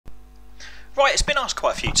Right, it's been asked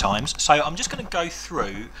quite a few times, so I'm just going to go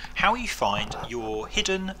through how you find your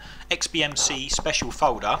hidden XBMC special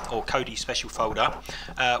folder or Kodi special folder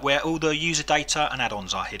where all the user data and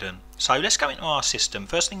add-ons are hidden. So let's go into our system.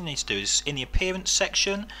 First thing you need to do is in the appearance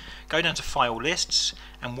section, go down to file lists,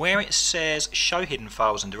 and where it says show hidden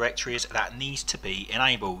files and directories, that needs to be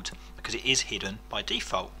enabled because it is hidden by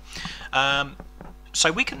default.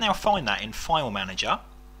 So we can now find that in File Manager.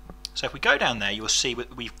 So if we go down there, you'll see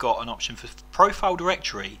that we've got an option for profile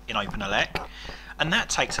directory in OpenELEC, and that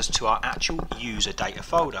takes us to our actual user data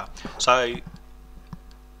folder. So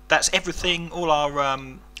that's everything, all our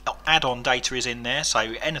add-on data is in there, so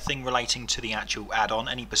anything relating to the actual add-on,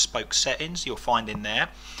 any bespoke settings you'll find in there.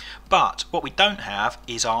 But what we don't have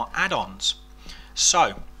is our add-ons.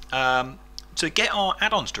 So to get our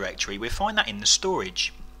add-ons directory, we'll find that in the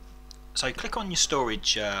storage. So click on your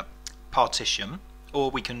storage partition, or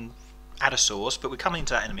we can add a source, but we'll come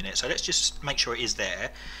into that in a minute. So let's just make sure it is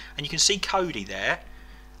there, and you can see Kodi there,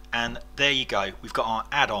 and there you go, we've got our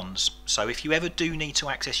add-ons. So if you ever do need to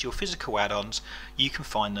access your physical add-ons, you can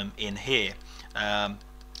find them in here. And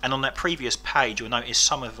on that previous page you'll notice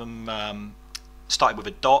some of them started with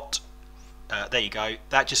a dot. There you go,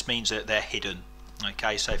 that just means that they're hidden.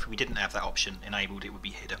 Okay, so if we didn't have that option enabled, it would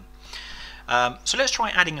be hidden. So let's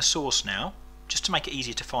try adding a source now, just to make it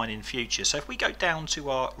easier to find in future. So if we go down to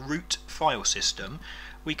our root file system,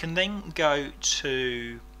 we can then go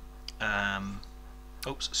to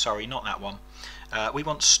oops, sorry, not that one. We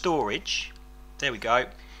want storage. There we go,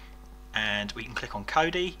 and we can click on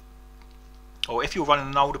Kodi, or if you're running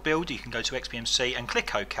an older build, you can go to XBMC and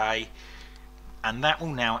click OK, and that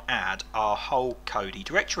will now add our whole Kodi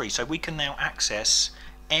directory. So we can now access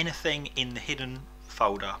anything in the hidden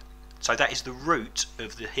folder. So that is the root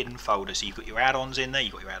of the hidden folder. So you've got your add-ons in there,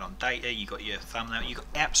 you've got your add-on data, you've got your thumbnail, you've got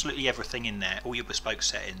absolutely everything in there, all your bespoke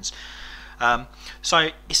settings. So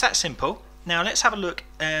it's that simple. Now let's have a look,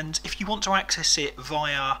 and if you want to access it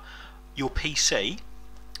via your PC,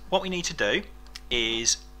 what we need to do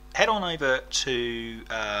is head on over to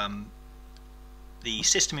the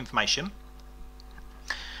system information,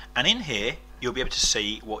 and in here you'll be able to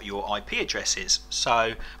see what your IP address is.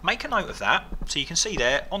 So make a note of that. So you can see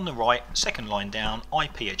there on the right, second line down,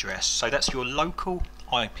 IP address. So that's your local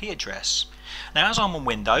IP address. Now as I'm on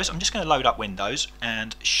Windows, I'm just going to load up Windows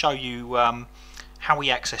and show you how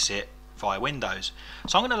we access it via Windows.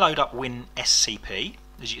 So I'm going to load up WinSCP.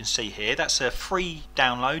 As you can see here, that's a free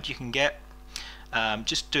download you can get.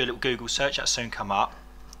 Just do a little Google search, that'll soon come up.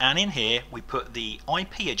 And in here we put the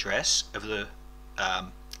IP address of the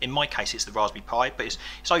in my case it's the Raspberry Pi, but it's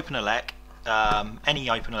OpenELEC. Any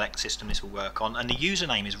OpenELEC system this will work on, and the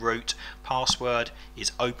username is root, password is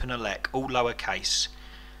OpenELEC, all lowercase.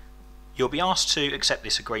 You'll be asked to accept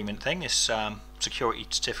this agreement thing, this security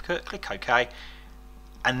certificate. Click OK,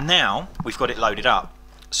 and now we've got it loaded up.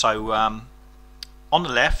 So on the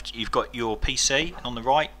left you've got your PC, and on the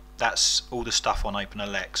right that's all the stuff on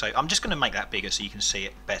OpenELEC. So I'm just going to make that bigger so you can see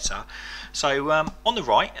it better. So on the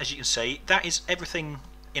right, as you can see, that is everything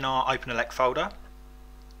in our OpenELEC folder,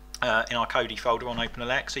 in our Kodi folder on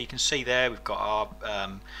OpenELEC. So you can see there we've got our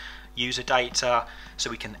user data, so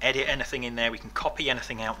we can edit anything in there, we can copy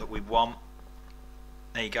anything out that we want.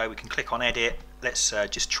 There you go, we can click on edit. Let's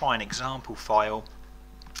just try an example file.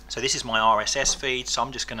 So this is my RSS feed, so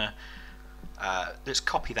I'm just going to let's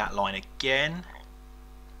copy that line again,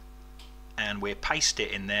 and we'll paste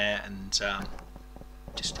it in there and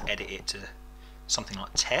just edit it to something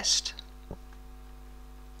like test.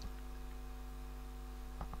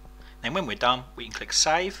 Then when we're done, we can click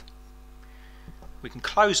save. We can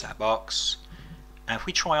close that box, and if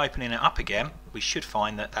we try opening it up again, we should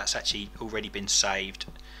find that that's actually already been saved.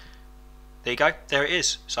 There you go, there it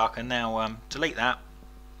is. So I can now delete that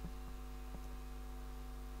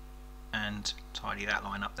and tidy that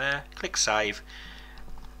line up there, click save,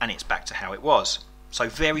 and it's back to how it was. So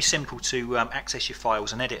very simple to access your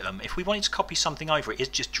files and edit them. If we wanted to copy something over, it's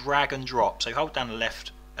just drag and drop. So hold down the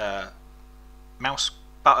left mouse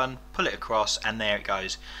button, pull it across, and there it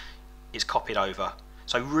goes, it's copied over.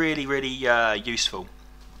 So really useful.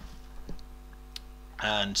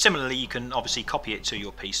 And similarly you can obviously copy it to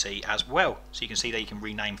your PC as well, so you can see there you can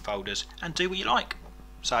rename folders and do what you like.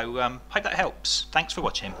 So hope that helps. Thanks for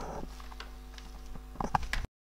watching.